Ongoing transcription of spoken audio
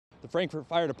The Frankfort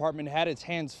Fire Department had its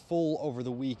hands full over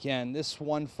the weekend. This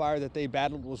one fire that they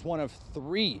battled was one of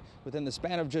 3 within the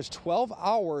span of just 12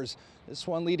 hours. This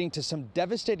one leading to some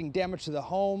devastating damage to the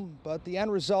home, but the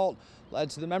end result led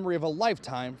to the memory of a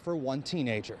lifetime for one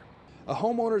teenager. A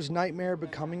homeowner's nightmare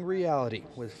becoming reality,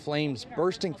 with flames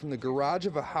bursting from the garage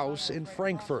of a house in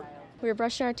Frankfort. We were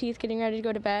brushing our teeth, getting ready to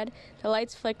go to bed. The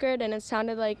lights flickered and it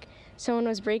sounded like someone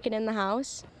was breaking in the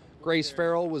house. Grace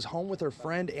Farrell was home with her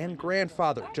friend and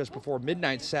grandfather just before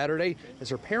midnight Saturday as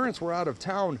her parents were out of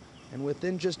town, and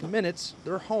within just minutes,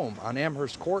 their home on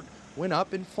Amherst Court went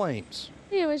up in flames.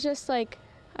 It was just like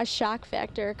a shock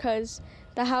factor because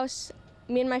the house,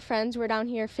 me and my friends were down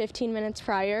here 15 minutes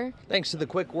prior. Thanks to the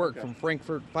quick work from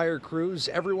Frankfort fire crews,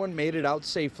 everyone made it out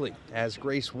safely. As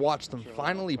Grace watched them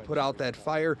finally put out that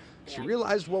fire, she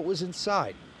realized what was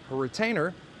inside: her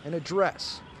retainer and a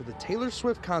dress for the Taylor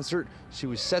Swift concert she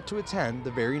was set to attend the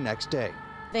very next day.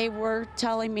 They were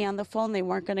telling me on the phone they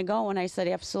weren't going to go, and I said,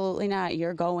 absolutely not.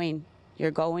 You're going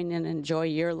and enjoy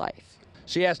your life.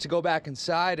 She asked to go back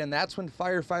inside, and that's when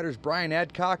firefighters Brian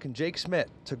Adcock and Jake Smith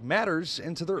took matters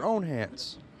into their own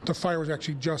hands. The fire was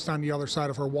actually just on the other side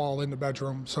of her wall in the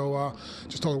bedroom, so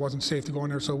just told her it wasn't safe to go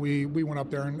in there, so we went up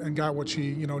there and got what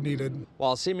she needed.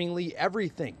 While seemingly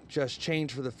everything just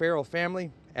changed for the Farrell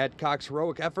family, Adcock's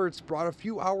heroic efforts brought a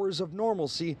few hours of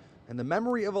normalcy and the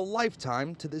memory of a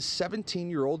lifetime to this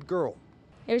 17-year-old girl.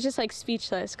 It was just like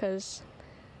speechless because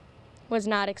I was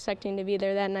not expecting to be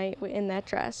there that night in that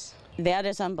dress. That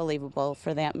is unbelievable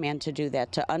for that man to do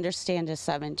that, to understand a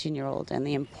 17-year-old and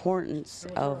the importance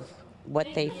of what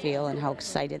they feel and how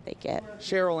excited they get.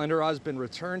 Cheryl and her husband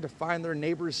returned to find their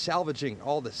neighbors salvaging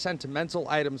all the sentimental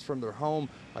items from their home,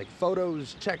 like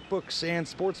photos, checkbooks, and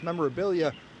sports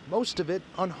memorabilia, most of it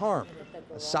unharmed.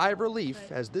 A sigh of relief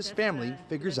as this family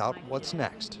figures out what's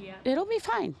next. It'll be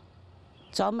fine.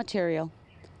 It's all material.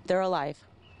 They're alive.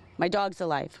 My dog's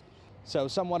alive. So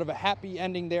somewhat of a happy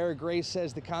ending there. Grace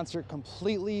says the concert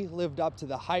completely lived up to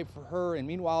the hype for her, and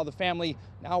meanwhile the family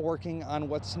now working on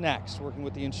what's next, working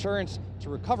with the insurance to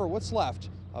recover what's left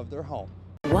of their home.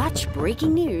 Watch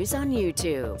breaking news on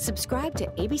YouTube. Subscribe to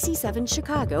ABC7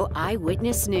 Chicago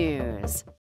Eyewitness News.